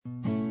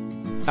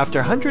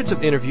After hundreds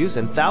of interviews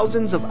and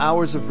thousands of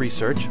hours of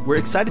research, we're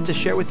excited to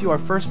share with you our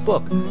first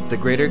book, The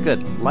Greater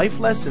Good,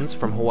 Life Lessons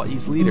from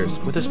Hawaii's Leaders,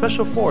 with a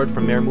special foreword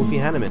from Mayor Mufi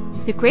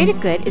Hanneman. The Greater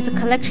Good is a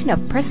collection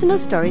of personal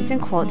stories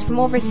and quotes from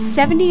over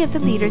 70 of the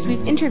leaders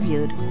we've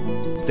interviewed.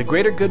 The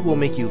Greater Good will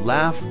make you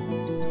laugh,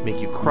 make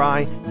you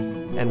cry,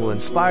 and will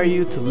inspire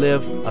you to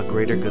live a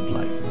greater good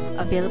life.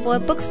 Available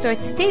at bookstores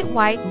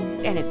statewide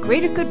and at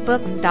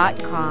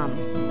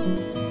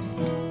greatergoodbooks.com.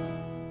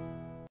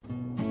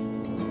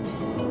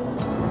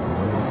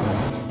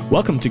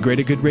 Welcome to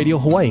Greater Good Radio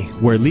Hawaii,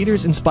 where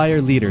leaders inspire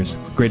leaders.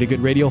 Greater Good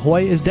Radio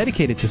Hawaii is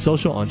dedicated to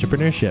social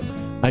entrepreneurship.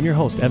 I'm your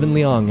host, Evan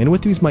Leong, and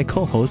with me is my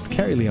co-host,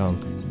 Carrie Leong.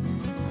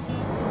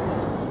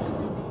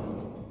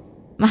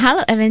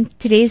 Mahalo, Evan.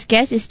 Today's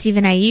guest is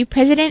Stephen Ai,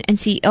 President and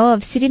CEO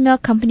of City Mill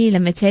Company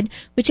Limited,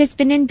 which has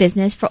been in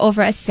business for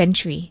over a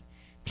century.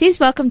 Please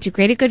welcome to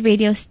Greater Good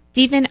Radio,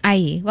 Stephen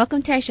Ai.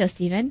 Welcome to our show,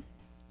 Stephen.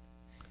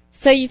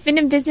 So you've been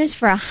in business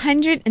for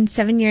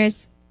 107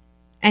 years,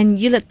 and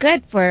you look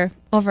good for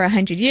over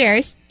 100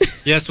 years.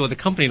 Yes, well, the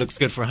company looks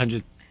good for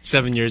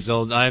 107 years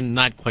old. I'm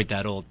not quite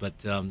that old, but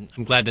I'm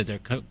glad that their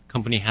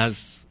company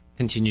has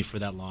continued for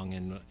that long.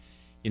 And,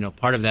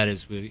 part of that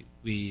is we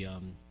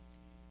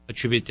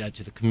attribute that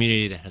to the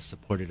community that has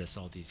supported us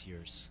all these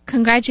years.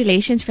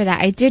 Congratulations for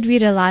that. I did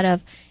read a lot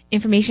of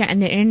information on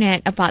the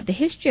internet about the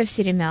history of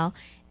City Mill,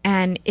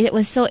 and it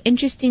was so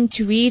interesting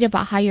to read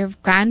about how your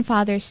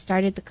grandfather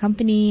started the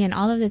company and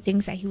all of the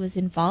things that he was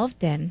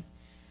involved in.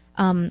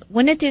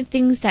 One of the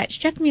things that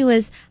struck me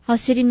was how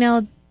City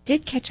Mill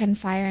did catch on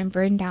fire and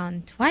burn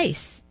down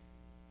twice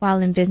while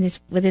in business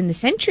within the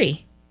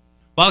century.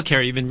 Well,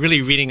 Carrie, you've been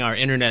really reading our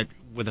internet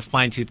with a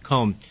fine-tooth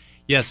comb.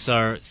 Yes,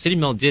 our City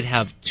Mill did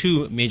have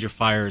two major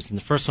fires, and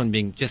the first one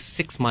being just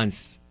 6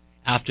 months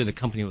after the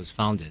company was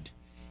founded.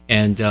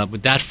 And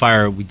with that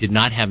fire, we did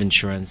not have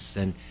insurance,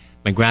 and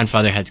my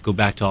grandfather had to go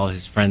back to all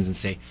his friends and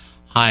say,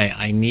 "Hi,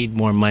 I need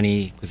more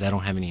money because I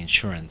don't have any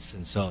insurance."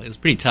 And so it was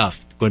pretty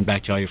tough going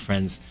back to all your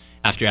friends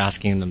after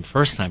asking them the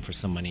first time for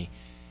some money.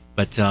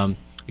 But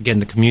again,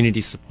 the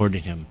community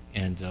supported him,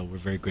 and we're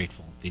very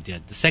grateful they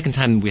did. The second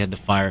time we had the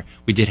fire,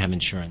 we did have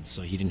insurance,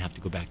 so he didn't have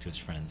to go back to his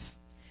friends.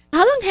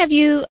 How long have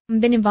you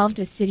been involved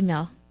with City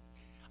Mill?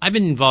 I've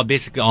been involved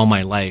basically all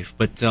my life,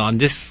 but on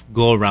this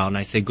go-around,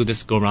 I say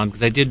this go-around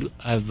because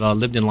I've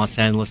lived in Los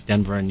Angeles,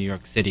 Denver, and New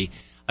York City.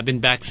 I've been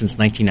back since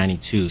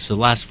 1992, so the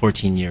last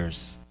 14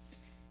 years.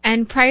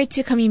 And prior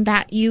to coming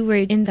back, you were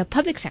in the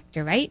public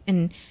sector, right?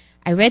 And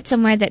I read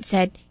somewhere that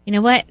said, you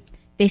know what?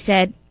 They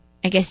said,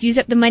 I guess, use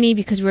up the money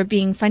because we're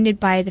being funded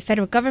by the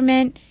federal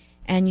government.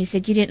 And you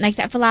said you didn't like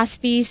that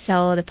philosophy,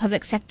 so the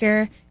public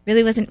sector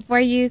really wasn't for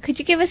you. Could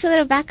you give us a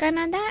little background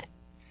on that?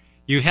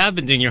 You have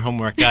been doing your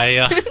homework.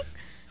 That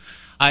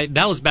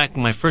was back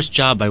in my first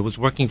job. I was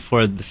working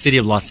for the city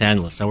of Los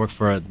Angeles. I worked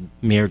for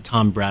Mayor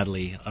Tom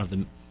Bradley of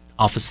the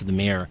Office of the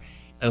Mayor.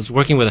 I was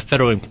working with a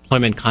federal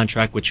employment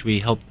contract, which we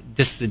help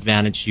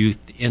disadvantaged youth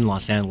in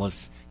Los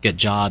Angeles get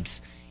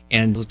jobs.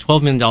 And it was a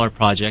 $12 million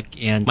project.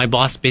 And my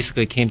boss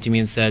basically came to me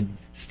and said,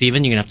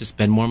 "Stephen, you're going to have to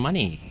spend more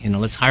money.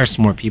 Let's hire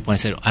some more people." I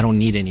said, "I don't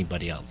need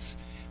anybody else.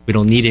 We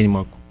don't need any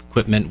more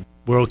equipment.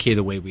 We're okay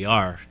the way we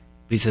are."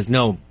 But he says,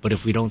 "No, but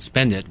if we don't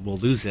spend it, we'll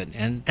lose it."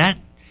 And that,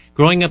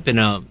 growing up in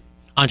a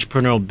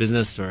entrepreneurial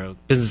business or a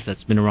business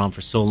that's been around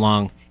for so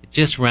long, it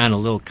just ran a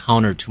little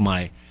counter to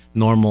my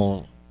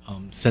normal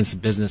sense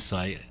of business. So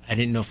I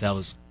didn't know if that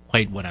was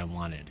quite what I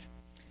wanted.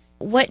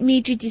 What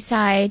made you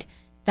decide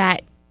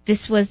that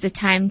this was the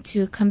time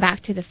to come back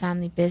to the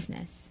family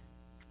business?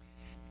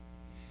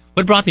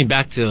 What brought me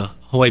back to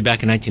Hawaii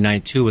back in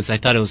 1992 was I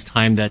thought it was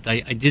time that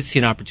I did see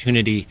an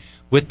opportunity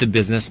with the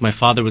business. My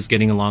father was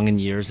getting along in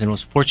years, and it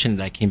was fortunate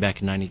that I came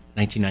back in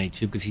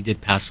 1992 because he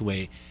did pass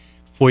away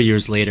 4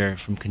 years later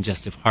from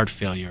congestive heart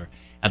failure.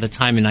 At the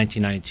time in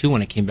 1992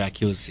 when I came back,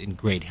 he was in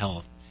great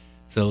health.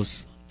 So it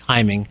was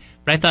timing.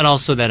 But I thought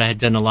also that I had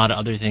done a lot of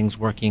other things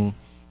working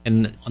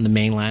on the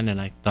mainland,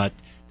 and I thought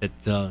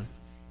that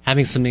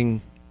having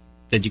something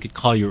that you could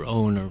call your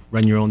own or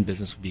run your own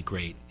business would be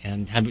great.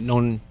 And having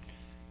known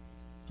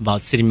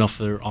about City Mill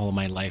for all of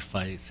my life,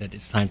 I said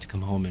it's time to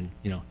come home and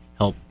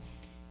help.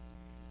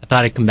 I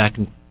thought I'd come back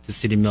to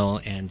City Mill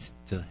and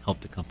to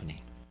help the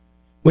company.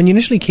 When you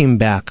initially came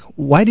back,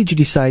 why did you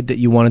decide that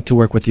you wanted to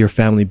work with your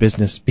family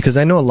business? Because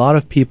I know a lot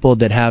of people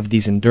that have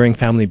these enduring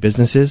family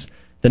businesses,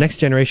 the next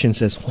generation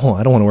says, "Oh,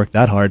 I don't want to work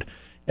that hard,"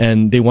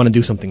 and they want to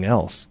do something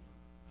else.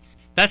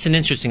 That's an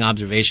interesting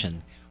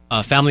observation.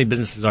 Family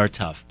businesses are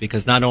tough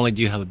because not only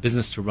do you have a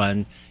business to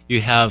run,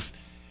 you have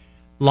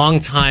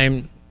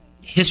long-time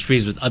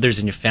histories with others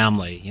in your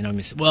family.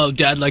 You say, "Well,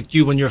 Dad liked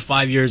you when you were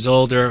 5 years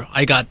old," or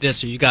 "I got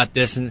this," or "You got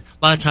this." And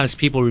a lot of times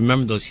people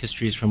remember those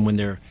histories from when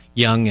they're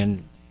young.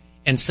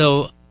 And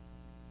so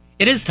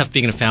it is tough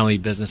being in a family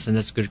business, and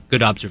that's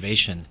good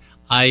observation.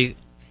 I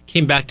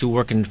came back to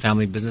work in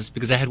family business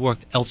because I had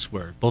worked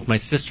elsewhere. Both my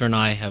sister and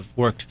I have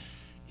worked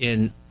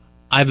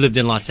I've lived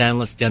in Los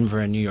Angeles, Denver,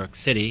 and New York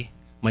City.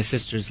 My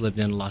sister's lived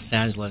in Los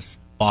Angeles,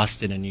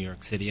 Boston and New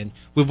York City, and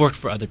we've worked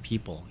for other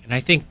people. And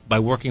I think by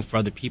working for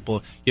other people,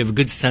 you have a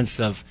good sense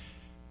of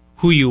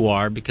who you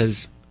are, because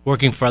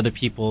working for other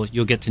people,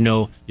 you'll get to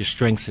know your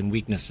strengths and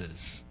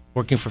weaknesses.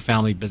 Working for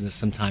family business,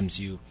 sometimes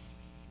they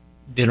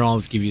don't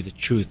always give you the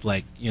truth,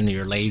 like,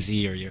 you're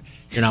lazy, or you're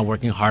not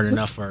working hard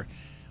enough, or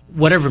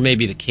whatever may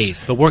be the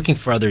case. But working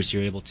for others,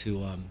 you're able to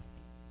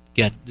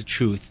get the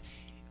truth.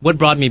 What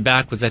brought me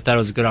back was I thought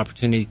it was a good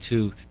opportunity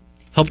to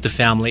help the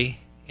family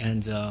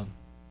and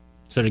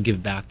sort of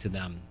give back to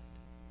them.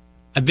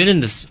 I've been in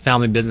this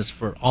family business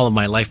for all of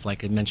my life,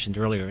 like I mentioned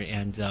earlier,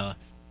 and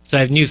so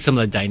I knew some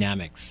of the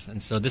dynamics.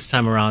 And so this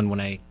time around, when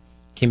I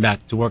came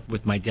back to work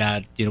with my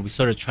dad, we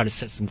sort of try to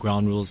set some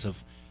ground rules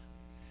of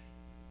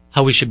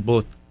how we should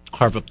both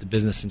carve up the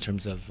business in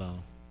terms of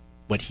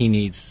what he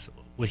needs,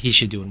 what he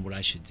should do, and what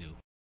I should do.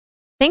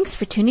 Thanks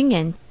for tuning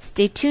in.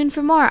 Stay tuned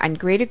for more on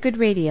Greater Good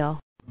Radio.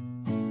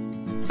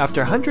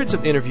 After hundreds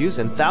of interviews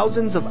and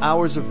thousands of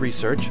hours of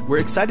research, we're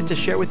excited to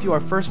share with you our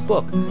first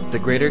book, The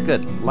Greater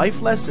Good,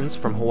 Life Lessons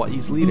from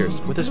Hawaii's Leaders,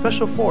 with a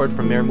special foreword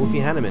from Mayor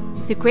Mufi Hannemann.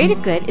 The Greater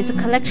Good is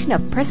a collection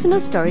of personal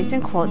stories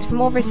and quotes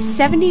from over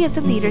 70 of the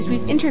leaders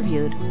we've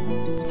interviewed.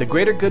 The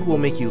Greater Good will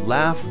make you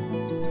laugh,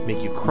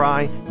 make you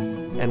cry,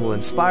 and will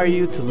inspire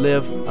you to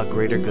live a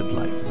greater good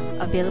life.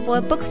 Available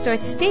at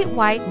bookstores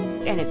statewide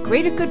and at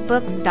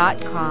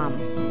greatergoodbooks.com.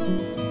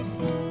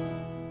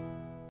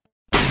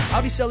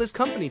 How'd he sell his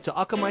company to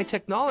Akamai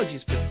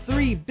Technologies for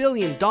 $3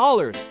 billion?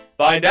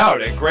 Find out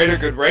at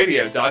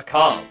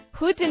greatergoodradio.com.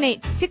 Who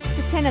donates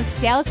 6% of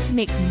sales to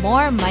make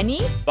more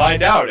money?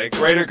 Find out at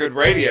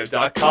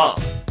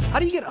greatergoodradio.com. How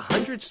do you get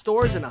 100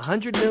 stores and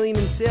 $100 million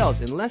in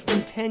sales in less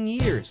than 10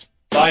 years?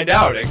 Find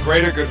out at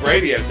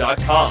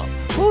greatergoodradio.com.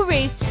 Who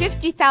raised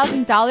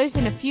 $50,000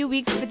 in a few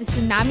weeks for the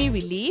tsunami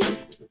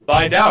relief?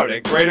 Find out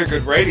at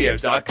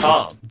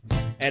greatergoodradio.com.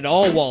 And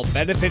all while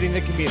benefiting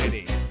the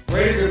community.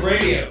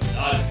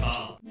 greatergoodradio.com.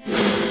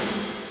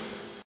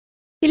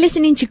 You're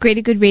listening to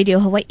Greater Good Radio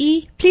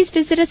Hawaii. Please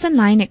visit us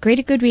online at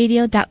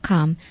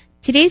greatergoodradio.com.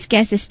 Today's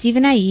guest is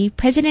Stephen Ai,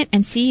 President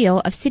and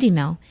CEO of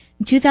CityMill.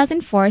 In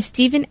 2004,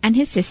 Stephen and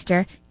his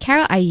sister,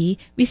 Carol Ai,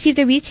 received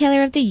the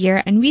Retailer of the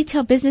Year and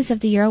Retail Business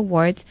of the Year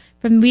awards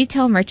from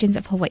Retail Merchants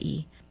of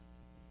Hawaii.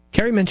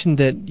 Carrie mentioned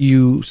that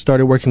you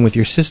started working with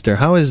your sister.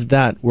 How is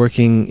that,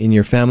 working in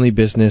your family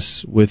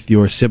business with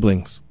your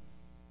siblings?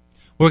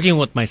 Working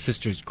with my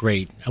sister is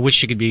great. I wish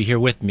she could be here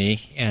with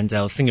me, and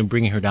I was thinking of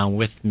bringing her down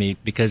with me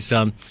because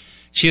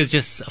she is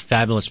just a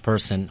fabulous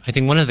person. I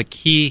think one of the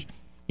key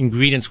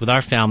ingredients with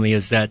our family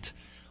is that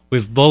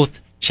we've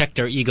both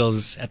checked our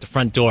egos at the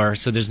front door,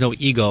 so there's no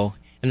ego.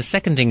 And the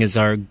second thing is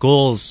our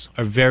goals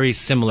are very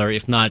similar,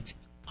 if not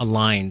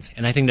aligned,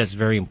 and I think that's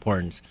very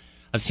important.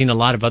 I've seen a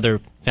lot of other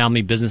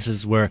family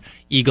businesses where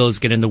egos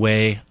get in the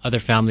way, other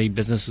family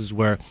businesses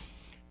where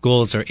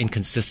goals are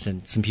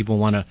inconsistent. Some people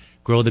want to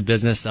grow the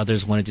business,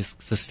 others want to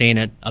just sustain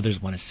it,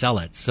 others want to sell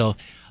it. So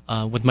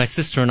with my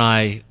sister and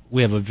I,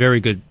 we have a very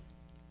good,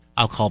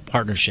 I'll call,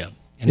 partnership.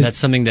 And that's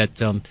something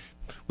that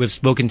we've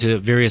spoken to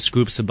various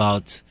groups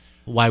about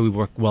why we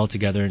work well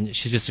together. And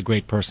she's just a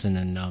great person,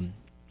 and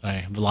I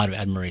have a lot of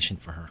admiration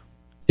for her.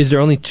 Is there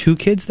only 2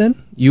 kids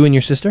then? You and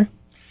your sister?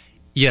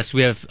 Yes,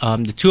 we have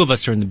the 2 of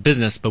us are in the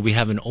business, but we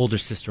have an older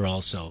sister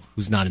also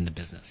who's not in the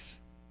business.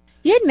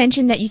 You had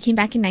mentioned that you came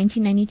back in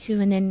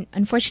 1992, and then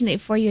unfortunately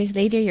 4 years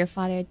later your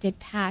father did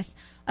pass.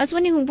 I was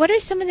wondering, what are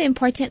some of the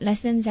important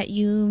lessons that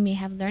you may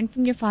have learned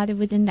from your father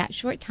within that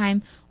short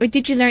time? Or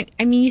did you learn,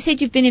 you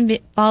said you've been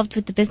involved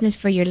with the business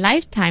for your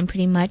lifetime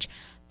pretty much,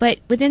 but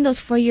within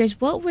those 4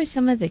 years, what were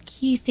some of the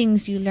key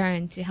things you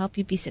learned to help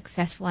you be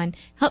successful and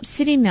help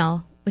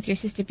CityMill with your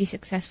sister be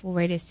successful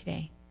where it is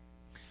today?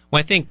 Well,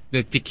 I think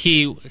that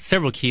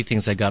several key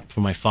things I got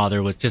from my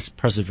father was just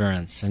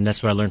perseverance. And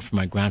that's what I learned from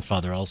my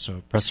grandfather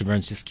also.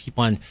 Perseverance, just keep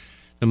on,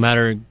 no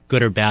matter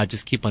good or bad,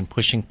 just keep on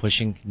pushing,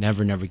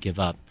 never give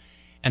up.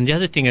 And the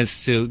other thing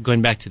is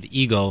going back to the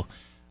ego,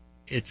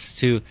 it's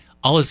to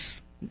always,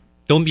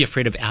 don't be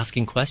afraid of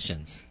asking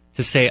questions.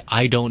 To say,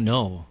 I don't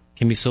know,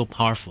 can be so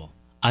powerful.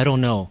 I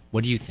don't know,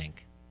 what do you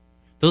think?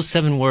 Those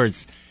 7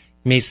 words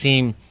may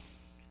seem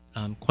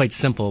quite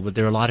simple, but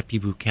there are a lot of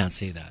people who can't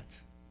say that.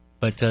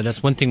 But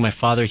that's one thing my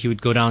father, he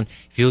would go down,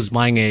 if he was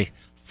buying a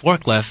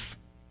forklift,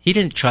 he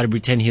didn't try to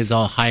pretend he was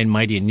all high and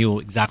mighty and knew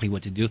exactly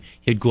what to do.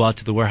 He'd go out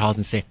to the warehouse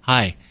and say,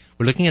 hi,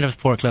 we're looking at a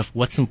forklift,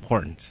 what's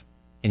important?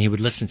 And he would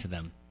listen to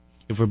them.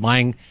 If we're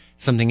buying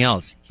something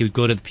else, he would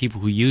go to the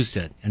people who used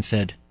it and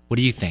said, what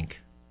do you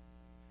think?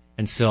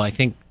 And so I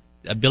think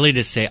the ability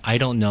to say, I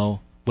don't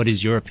know, what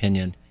is your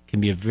opinion, can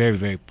be a very,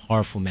 very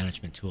powerful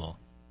management tool.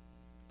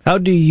 How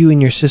do you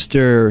and your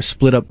sister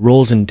split up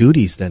roles and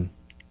duties then?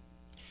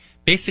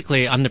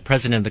 Basically, I'm the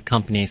president of the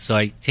company, so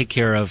I take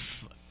care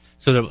of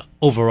sort of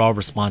overall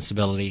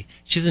responsibility.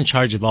 She's in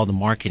charge of all the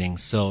marketing,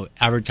 so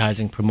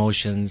advertising,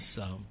 promotions,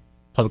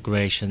 public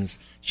relations,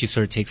 she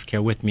sort of takes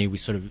care with me. We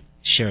sort of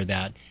share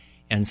that.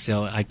 And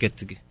so I get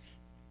to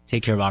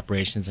take care of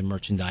operations and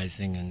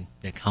merchandising and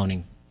the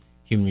accounting,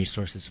 human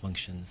resources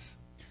functions.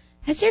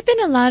 Has there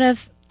been a lot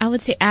of, I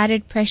would say,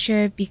 added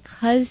pressure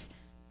because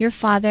your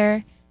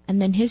father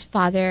and then his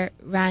father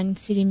ran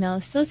City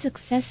Mill so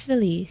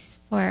successfully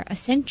for a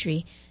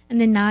century. And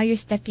then now you're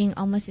stepping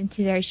almost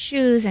into their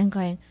shoes and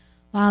going,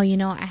 wow,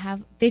 I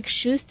have big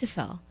shoes to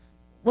fill.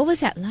 What was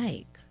that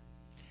like?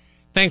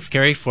 Thanks,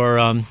 Carrie, for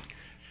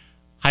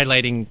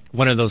highlighting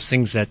one of those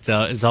things that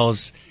is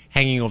always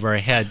hanging over our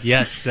head.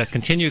 Yes, the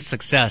continued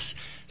success.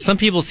 Some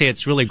people say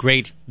it's really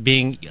great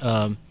being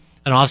an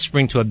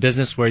offspring to a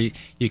business where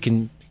you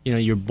can,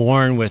 you're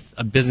born with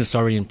a business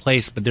already in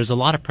place, but there's a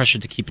lot of pressure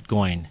to keep it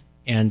going.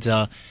 And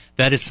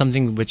that is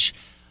something which,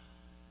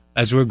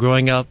 as we're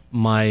growing up,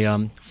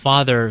 my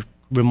father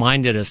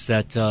reminded us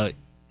that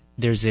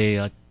there's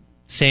a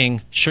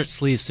saying, shirt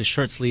sleeves to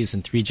shirt sleeves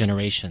in 3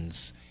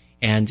 generations.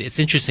 And it's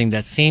interesting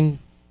that same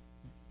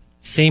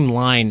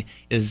line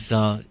has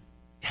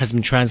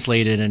been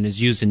translated and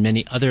is used in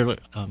many other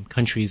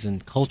countries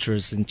and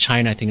cultures. In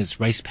China, I think it's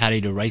rice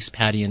paddy to rice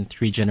paddy in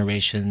 3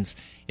 generations.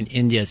 In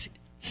India, it's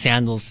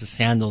sandals to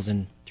sandals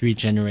in 3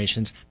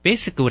 generations.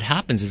 Basically, what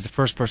happens is the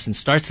first person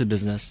starts the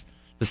business,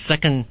 the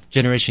second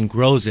generation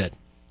grows it,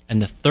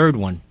 and the third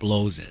one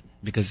blows it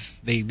because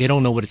they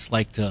don't know what it's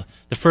like to.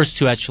 The first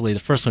two, actually, the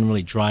first one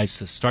really drives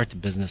to start the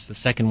business. The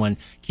second one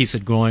keeps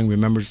it growing,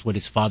 remembers what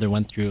his father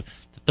went through.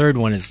 The third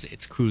one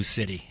it's Cruise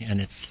City,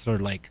 and it's sort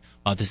of like,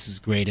 wow, this is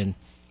great, and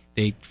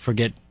they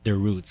forget their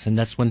roots. And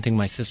that's one thing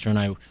my sister and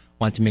I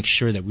want to make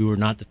sure that we were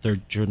not the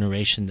third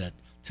generation that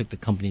took the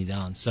company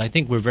down. So I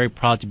think we're very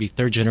proud to be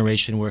third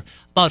generation, where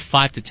about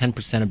 5 to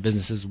 10% of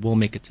businesses will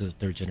make it to the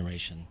third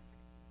generation.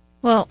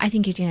 Well, I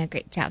think you're doing a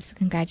great job, so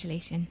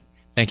congratulations.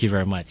 Thank you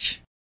very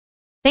much.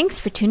 Thanks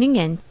for tuning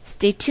in.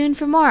 Stay tuned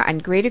for more on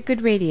Greater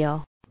Good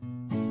Radio.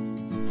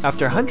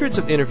 After hundreds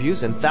of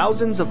interviews and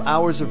thousands of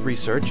hours of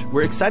research,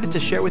 we're excited to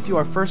share with you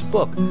our first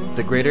book,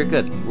 The Greater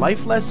Good,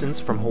 Life Lessons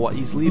from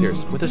Hawaii's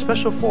Leaders, with a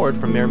special foreword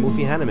from Mayor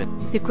Mufi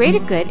Hanneman. The Greater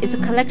Good is a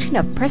collection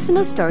of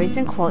personal stories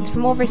and quotes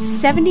from over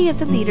 70 of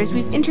the leaders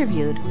we've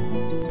interviewed.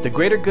 The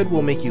Greater Good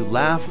will make you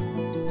laugh,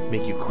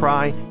 make you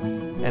cry,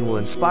 and will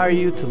inspire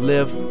you to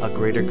live a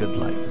greater good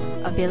life.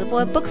 Available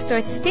at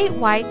bookstores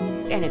statewide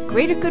and at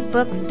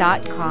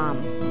greatergoodbooks.com.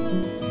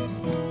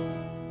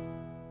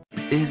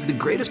 Is the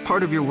greatest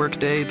part of your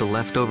workday the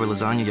leftover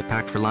lasagna you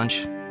packed for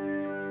lunch?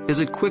 Is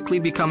it quickly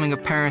becoming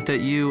apparent that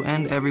you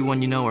and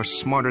everyone you know are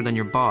smarter than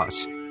your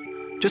boss?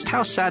 Just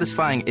how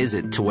satisfying is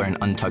it to wear an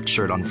untucked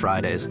shirt on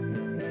Fridays?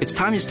 It's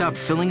time you stopped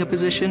filling a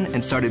position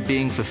and started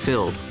being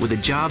fulfilled with a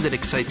job that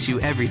excites you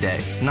every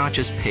day, not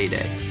just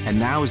payday. And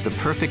now is the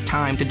perfect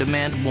time to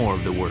demand more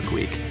of the work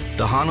week.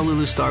 The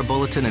Honolulu Star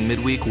Bulletin and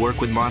Midweek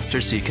work with Monster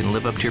so you can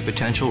live up to your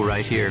potential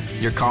right here.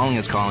 Your calling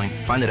is calling.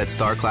 Find it at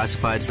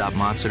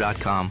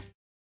starclassifieds.monster.com.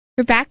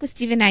 We're back with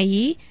Stephen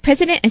Ai,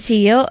 President and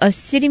CEO of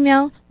City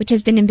Mill, which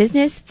has been in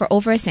business for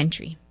over a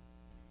century.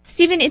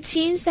 Stephen, it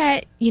seems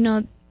that,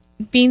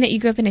 being that you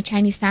grew up in a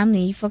Chinese family,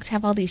 you folks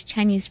have all these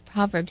Chinese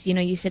proverbs.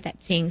 You said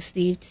that saying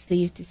sleeve to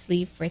sleeve to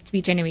sleeve for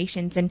 3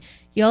 generations. And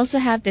you also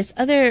have this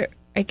other,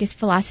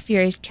 philosophy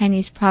or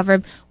Chinese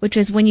proverb, which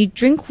was when you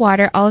drink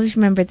water, always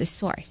remember the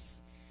source.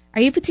 Are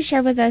you able to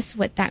share with us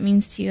what that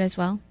means to you as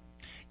well?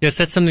 Yes,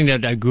 that's something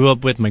that I grew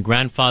up with, my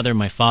grandfather,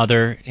 my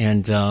father,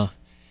 and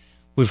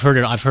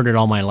I've heard it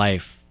all my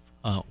life.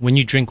 When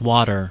you drink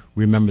water,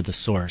 remember the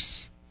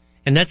source.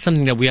 And that's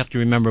something that we have to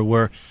remember,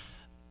 where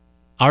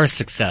our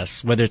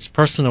success, whether it's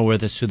personal or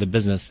whether it's through the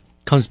business,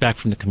 comes back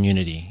from the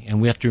community.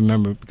 And we have to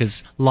remember,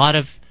 because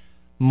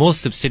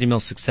most of City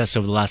Mill's success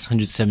over the last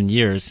 107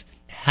 years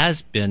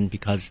has been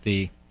because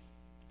the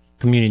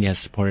community has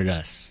supported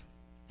us.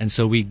 And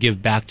so we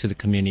give back to the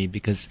community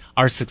because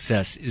our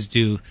success is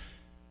due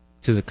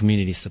to the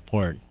community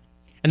support.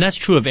 And that's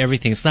true of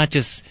everything. It's not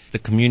just the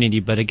community,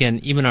 but again,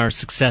 even our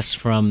success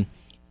from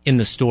in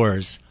the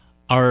stores.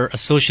 Our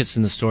associates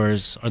in the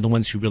stores are the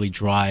ones who really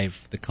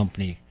drive the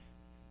company.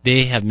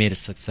 They have made us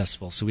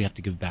successful, so we have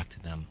to give back to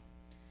them.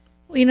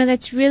 Well,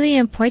 that's really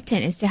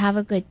important, is to have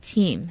a good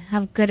team,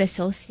 have good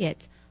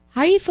associates.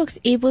 How are you folks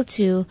able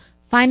to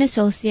find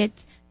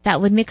associates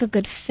that would make a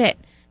good fit?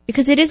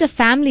 Because it is a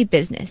family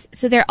business,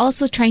 so they're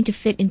also trying to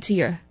fit into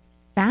your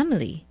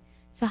family.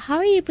 So how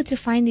are you able to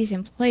find these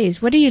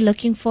employees? What are you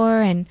looking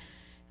for, and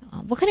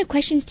what kind of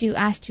questions do you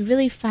ask to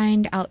really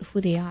find out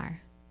who they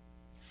are?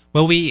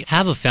 Well, we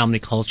have a family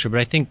culture, but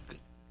I think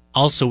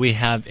also we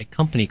have a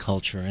company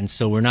culture. And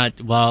so we're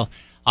not, while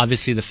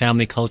obviously the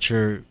family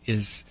culture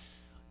is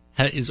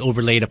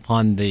overlaid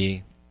upon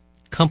the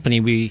company,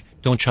 we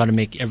don't try to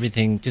make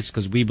everything just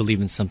because we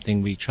believe in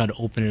something. We try to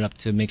open it up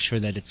to make sure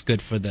that it's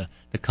good for the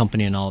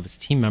company and all of its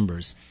team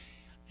members.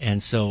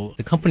 And so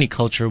the company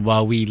culture,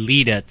 while we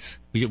lead it,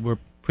 we're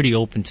pretty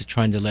open to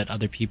trying to let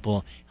other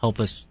people help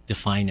us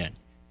define it.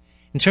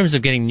 In terms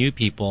of getting new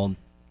people,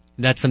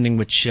 that's something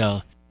which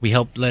we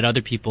help let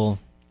other people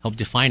help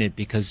define it,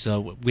 because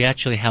we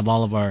actually have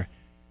all of our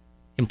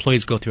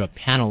employees go through a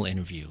panel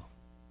interview.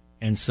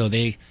 And so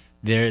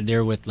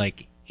they're with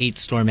like 8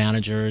 store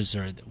managers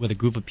or with a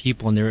group of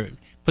people, and they're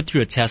put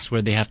through a test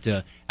where they have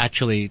to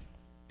actually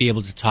be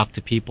able to talk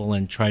to people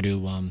and try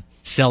to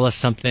sell us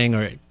something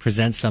or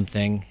present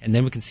something, and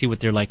then we can see what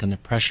they're like under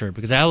pressure.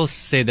 Because I always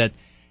say that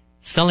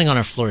selling on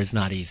our floor is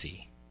not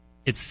easy.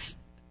 It's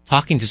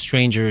talking to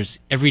strangers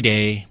every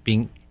day,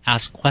 being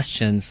asked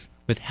questions.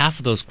 With half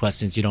of those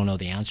questions you don't know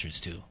the answers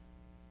to.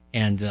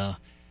 And a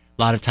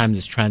lot of times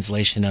it's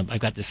translation of,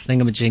 I've got this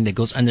thingamajig that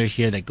goes under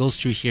here, that goes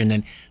through here, and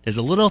then there's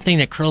a little thing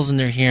that curls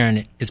under here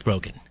and it's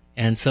broken.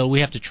 And so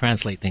we have to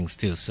translate things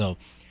too. So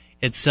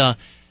it's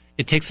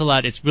it takes a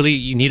lot. It's really,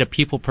 you need a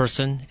people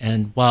person.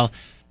 And while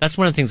that's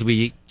one of the things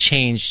we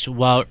changed,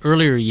 while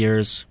earlier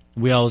years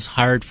we always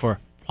hired for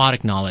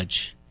product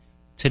knowledge,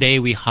 today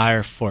we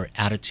hire for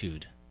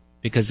attitude.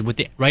 Because with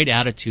the right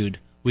attitude,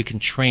 we can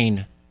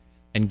train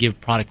and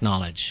give product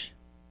knowledge.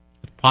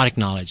 With product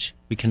knowledge,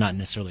 we cannot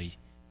necessarily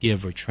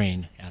give or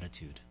train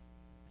attitude.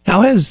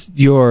 How has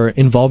your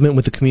involvement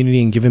with the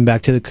community and giving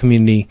back to the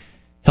community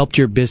helped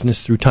your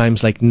business through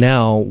times like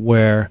now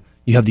where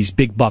you have these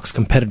big box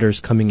competitors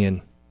coming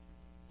in?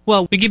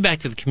 Well, we give back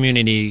to the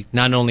community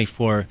not only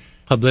for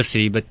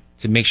publicity, but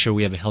to make sure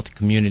we have a healthy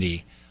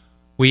community.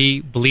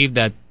 We believe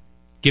that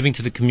giving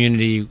to the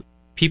community,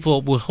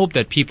 people will hope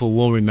that people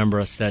will remember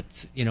us,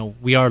 that,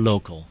 we are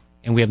local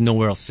and we have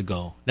nowhere else to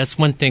go. That's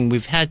one thing.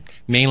 We've had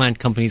mainland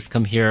companies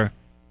come here,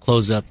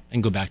 close up,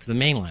 and go back to the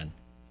mainland.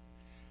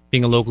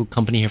 Being a local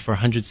company here for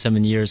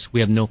 107 years, we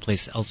have no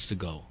place else to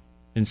go.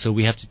 And so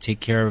we have to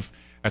take care of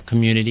our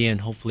community,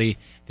 and hopefully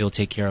they'll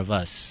take care of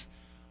us.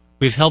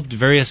 We've helped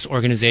various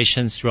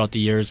organizations throughout the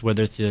years,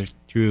 whether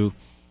through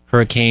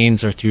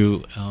hurricanes or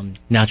through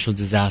natural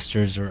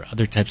disasters or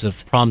other types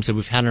of problems that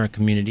we've had in our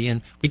community.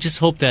 And we just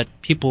hope that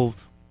people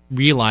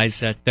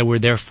realize that we're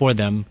there for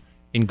them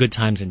in good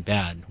times and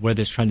bad.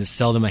 Whether it's trying to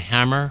sell them a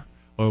hammer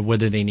or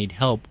whether they need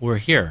help, we're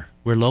here.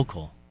 We're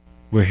local.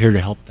 We're here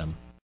to help them.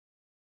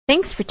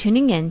 Thanks for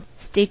tuning in.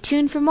 Stay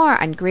tuned for more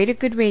on Greater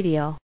Good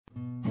Radio.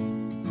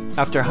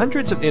 After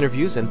hundreds of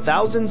interviews and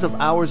thousands of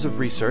hours of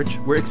research,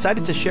 we're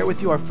excited to share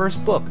with you our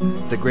first book,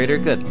 The Greater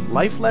Good,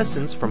 Life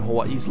Lessons from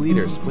Hawaii's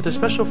Leaders, with a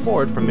special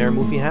foreword from Mayor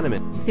Mufi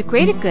Hannemann. The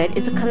Greater Good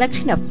is a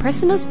collection of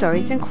personal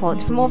stories and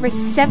quotes from over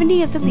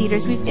 70 of the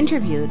leaders we've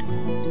interviewed.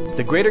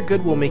 The Greater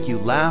Good will make you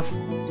laugh,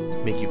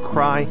 make you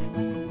cry,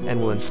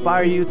 and will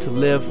inspire you to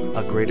live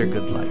a greater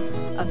good life.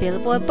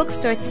 Available at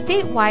bookstores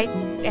statewide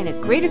and at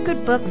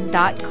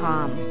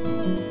greatergoodbooks.com.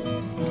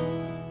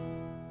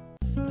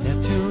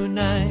 Neptune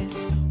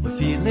nights, we're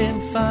feeling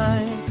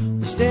fine.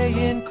 We're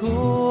staying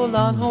cool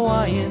on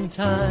Hawaiian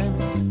time.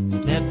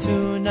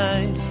 Neptune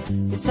nights,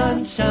 it's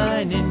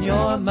sunshine in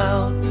your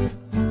mouth.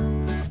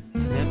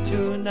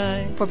 Neptune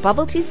nights. For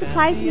bubble tea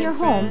supplies in your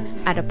home,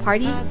 at a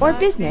party, or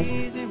business,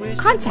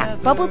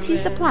 contact Bubble Tea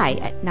Supply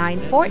at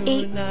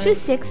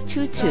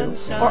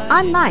 948-2622 or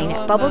online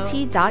at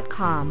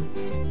bubbletea.com.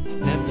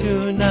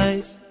 Neptune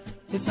nights,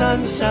 it's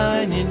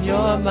sunshine in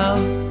your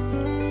mouth.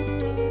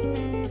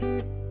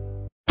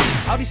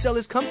 How'd he sell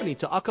his company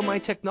to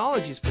Akamai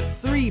Technologies for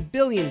 $3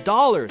 billion?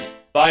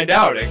 Find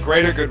out at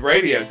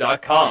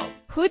greatergoodradio.com.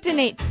 Who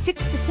donates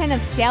 6%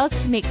 of sales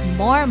to make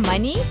more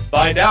money?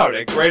 Find out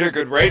at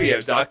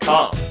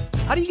greatergoodradio.com.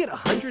 How do you get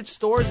 100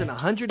 stores and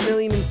 $100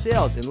 million in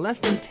sales in less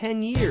than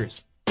 10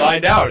 years?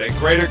 Find out at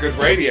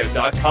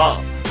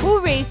greatergoodradio.com. Who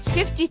raised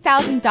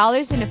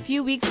 $50,000 in a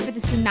few weeks for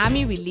the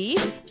tsunami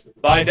relief?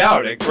 Find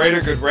out at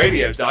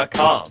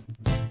greatergoodradio.com.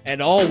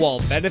 And all while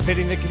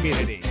benefiting the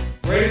community.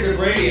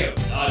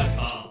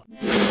 greatergoodradio.com.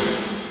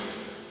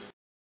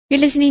 You're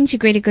listening to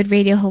Greater Good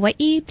Radio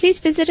Hawaii. Please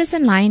visit us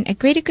online at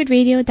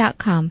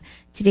greatergoodradio.com.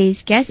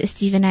 Today's guest is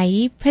Stephen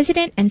Ai,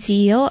 President and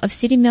CEO of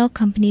City Mill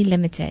Company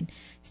Limited.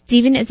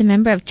 Stephen is a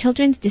member of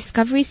Children's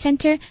Discovery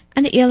Center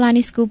and the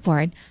Iolani School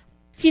Board.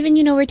 Stephen,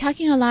 we're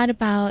talking a lot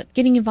about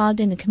getting involved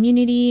in the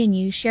community, and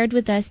you shared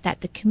with us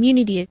that the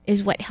community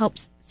is what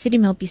helps City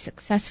Mill be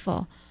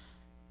successful.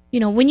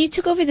 When you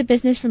took over the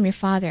business from your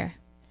father,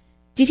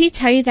 did he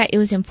tell you that it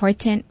was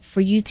important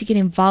for you to get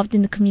involved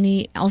in the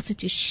community, also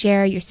to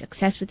share your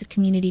success with the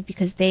community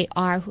because they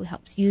are who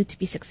helps you to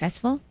be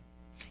successful?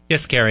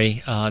 Yes,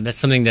 Gary. That's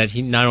something that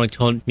he not only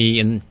told me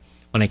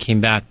when I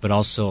came back, but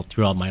also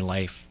throughout my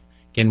life.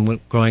 Again,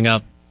 growing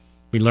up,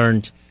 we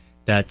learned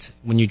that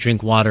when you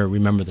drink water,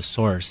 remember the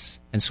source.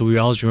 And so we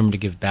always remember to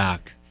give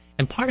back.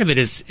 And part of it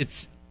is,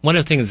 it's one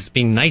of the things is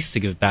being nice to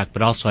give back,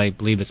 but also I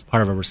believe it's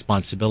part of our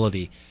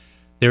responsibility.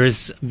 There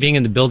is, being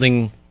in the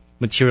building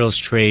materials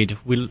trade,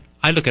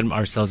 I look at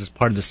ourselves as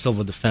part of the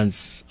civil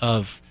defense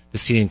of the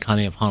city and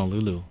county of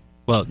Honolulu.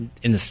 Well,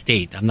 in the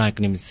state. I'm not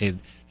going to even say the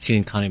city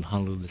and county of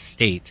Honolulu, the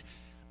state.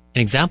 An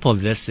example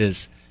of this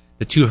is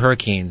the two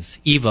hurricanes,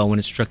 Eva when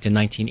it struck in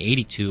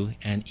 1982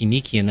 and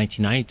Iniki in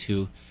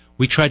 1992.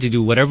 We tried to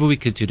do whatever we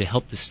could do to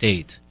help the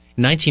state.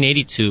 In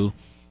 1982,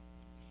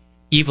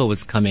 Eva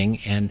was coming,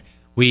 and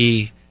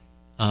we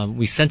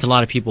sent a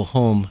lot of people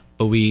home,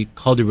 but we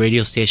called the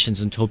radio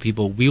stations and told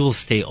people we will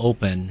stay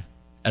open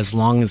as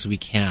long as we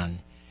can.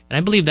 And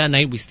I believe that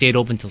night we stayed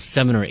open till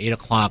 7 or 8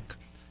 o'clock,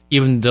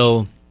 even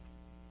though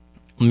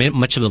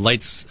much of the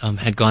lights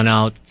had gone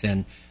out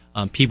and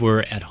people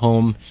were at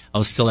home. I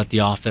was still at the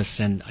office,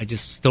 and I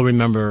just still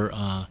remember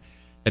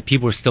that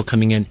people were still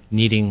coming in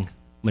needing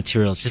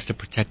materials just to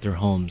protect their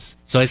homes.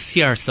 So I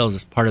see ourselves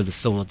as part of the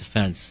civil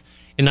defense.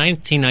 In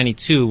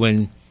 1992,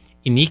 when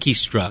Iniki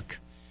struck,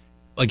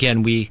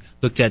 again, we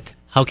looked at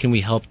how can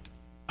we help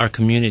our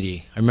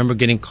community. I remember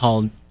getting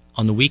called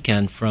on the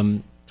weekend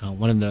from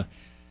one of the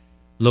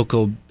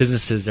local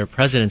businesses. Their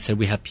president said,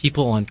 "We have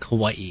people on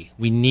Kauai.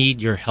 We need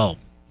your help."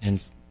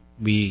 And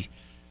we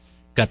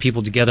got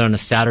people together on a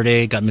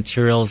Saturday, got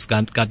materials,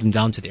 got them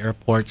down to the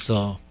airport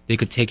so they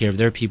could take care of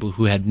their people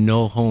who had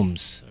no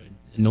homes,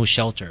 no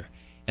shelter.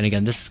 And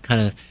again, this is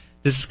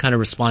kind of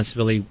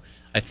responsibility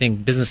I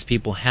think business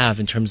people have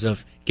in terms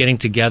of getting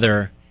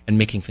together and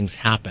making things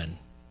happen,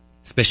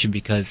 especially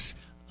because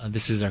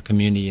this is our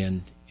community,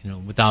 and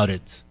without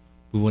it,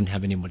 we wouldn't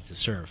have anybody to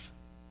serve.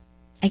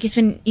 I guess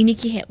when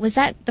Iniki hit, was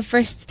that the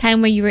first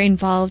time where you were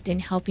involved in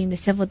helping the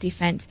civil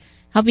defense,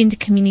 helping the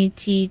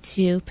community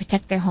to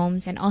protect their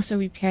homes and also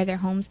repair their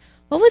homes?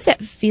 What was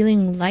that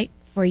feeling like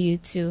for you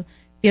to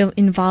be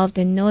involved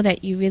and know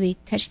that you really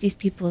touched these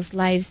people's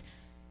lives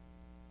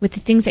with the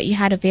things that you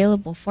had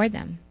available for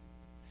them?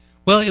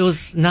 Well, it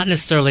was not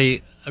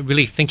necessarily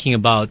really thinking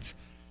about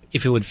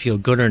if it would feel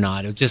good or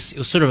not. It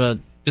was sort of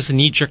just a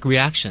knee-jerk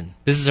reaction.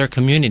 This is our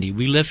community.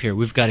 We live here.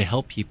 We've got to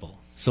help people.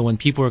 So when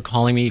people were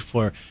calling me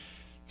for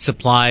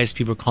supplies,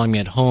 people were calling me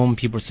at home,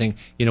 people were saying,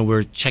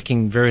 we're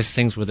checking various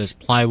things, whether it's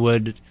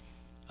plywood,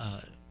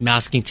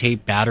 masking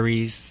tape,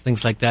 batteries,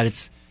 things like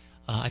that.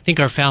 I think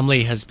our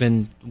family has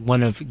been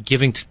one of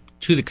giving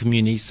to the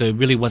community, so it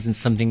really wasn't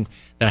something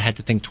that I had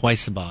to think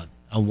twice about.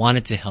 I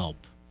wanted to help.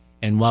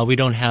 And while we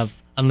don't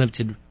have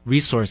unlimited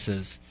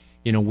resources,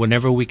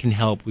 whenever we can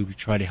help, we would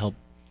try to help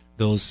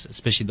those,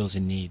 especially those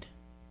in need.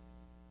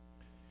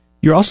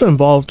 You're also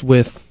involved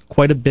with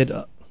quite a bit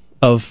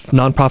of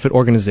nonprofit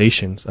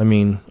organizations. I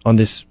mean, on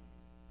this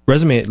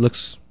resume, it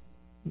looks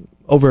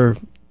over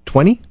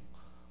 20?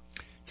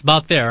 It's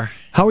about there.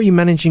 How are you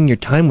managing your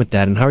time with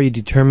that, and how are you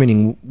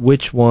determining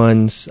which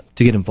ones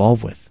to get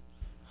involved with?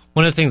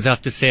 One of the things I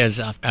have to say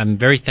is I'm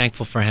very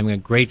thankful for having a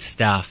great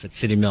staff at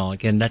City Mill.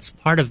 Again, that's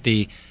part of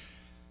the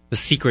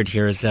secret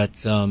here is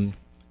that I'm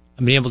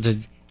being able to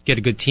get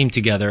a good team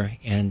together,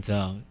 and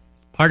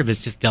part of it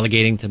is just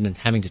delegating them and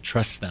having to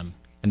trust them.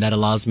 And that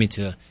allows me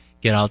to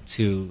get out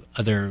to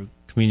other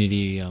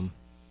community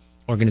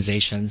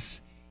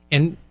organizations.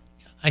 And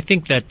I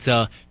think that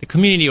the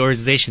community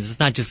organizations, it's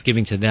not just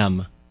giving to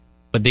them,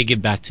 but they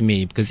give back to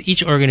me, because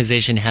each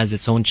organization has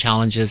its own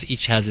challenges,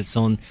 each has its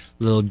own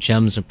little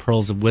gems or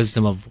pearls of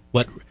wisdom of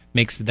what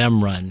makes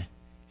them run.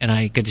 And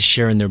I get to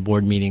share in their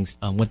board meetings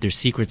what their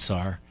secrets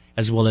are,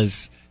 as well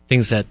as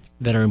things that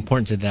are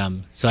important to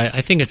them. So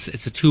I think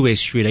it's a two-way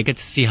street. I get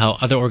to see how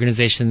other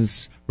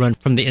organizations run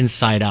from the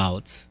inside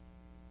out,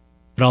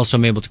 but also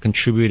I'm able to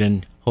contribute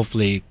and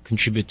hopefully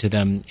contribute to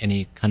them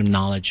any kind of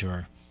knowledge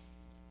or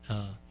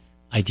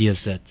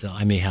ideas that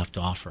I may have to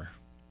offer.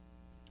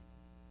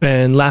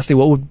 And lastly,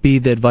 what would be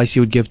the advice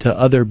you would give to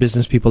other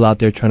business people out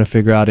there trying to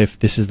figure out if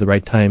this is the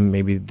right time,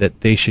 maybe that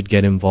they should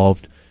get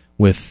involved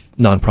with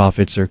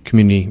nonprofits or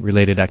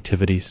community-related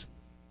activities?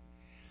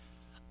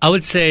 I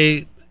would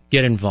say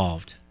get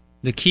involved.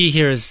 The key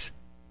here is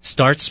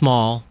start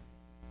small,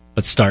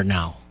 but start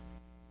now.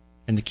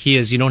 And the key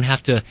is you don't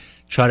have to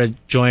try to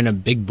join a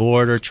big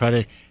board or try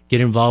to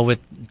get involved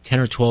with 10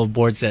 or 12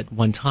 boards at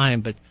one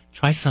time, but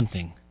try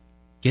something.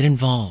 Get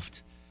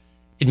involved.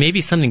 It may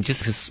be something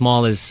just as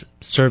small as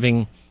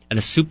serving at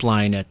a soup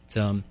line at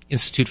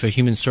Institute for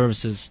Human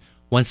Services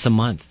once a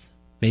month,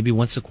 maybe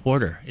once a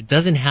quarter. It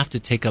doesn't have to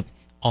take up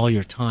all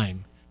your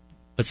time,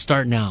 but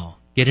start now.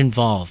 Get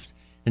involved,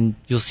 and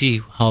you'll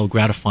see how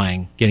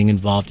gratifying getting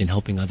involved in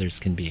helping others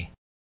can be.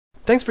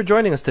 Thanks for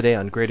joining us today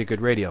on Greater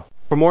Good Radio.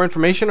 For more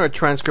information or a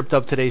transcript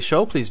of today's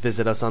show, please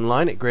visit us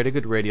online at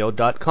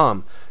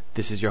greatergoodradio.com.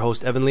 This is your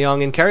host, Evan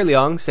Leong and Carrie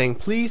Leong, saying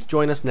please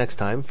join us next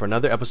time for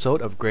another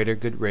episode of Greater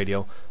Good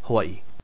Radio, Hawaii.